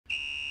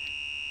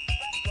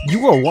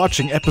You are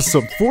watching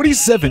episode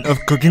 47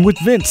 of Cooking with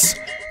Vince.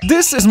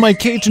 This is my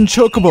Cajun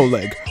Chocobo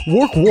leg.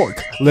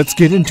 Work, let's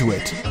get into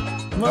it.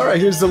 Alright,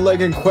 here's the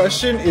leg in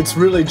question. It's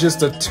really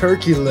just a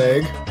turkey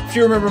leg. If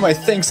you remember my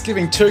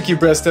Thanksgiving turkey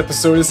breast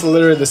episode, it's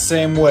literally the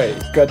same way.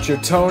 Got your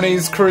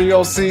Tony's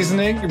Creole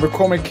seasoning, your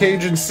McCormick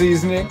Cajun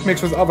seasoning,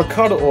 mixed with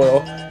avocado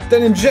oil,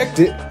 then inject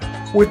it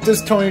with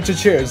this Tony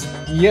Chacheres.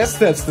 Yes,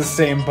 that's the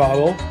same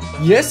bottle.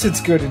 Yes, it's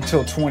good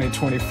until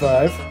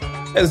 2025.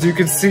 As you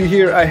can see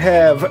here, I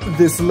have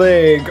this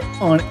leg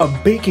on a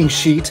baking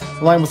sheet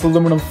lined with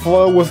aluminum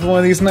foil with one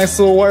of these nice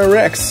little wire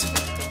X.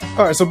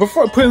 Alright, so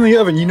before I put it in the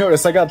oven, you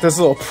notice I got this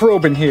little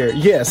probe in here.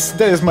 Yes,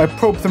 that is my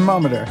probe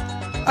thermometer.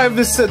 I have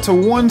this set to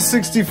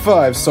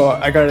 165, so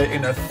I got it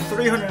in a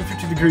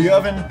 350-degree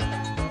oven.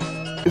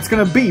 It's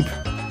gonna beep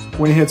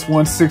when it hits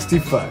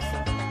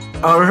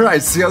 165.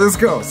 Alright, see how this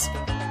goes.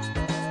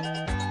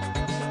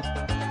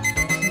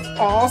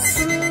 Aw,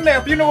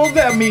 snap, you know what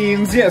that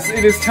means. Yes,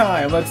 it is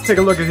time. Let's take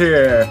a look at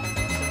here.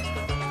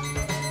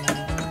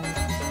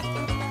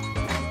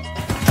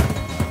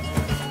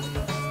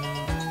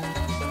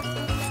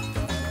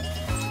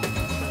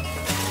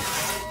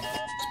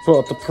 Let's pull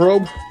out the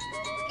probe.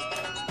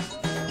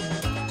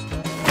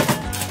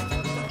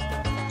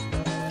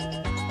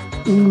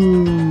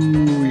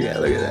 Ooh, yeah,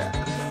 look at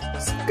that.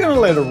 Just gonna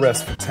let it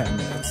rest for 10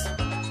 minutes.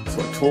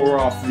 So I tore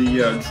off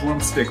the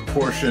drumstick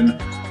portion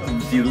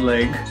of the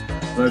leg.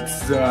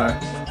 Let's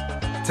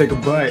take a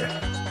bite.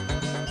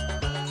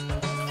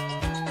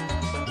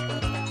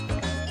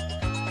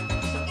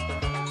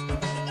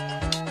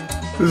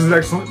 This is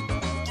excellent.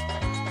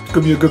 It's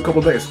gonna be a good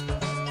couple days.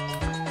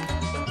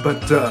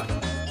 But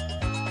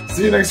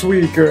see you next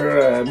week,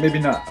 or maybe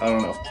not. I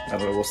don't know.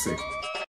 We'll see.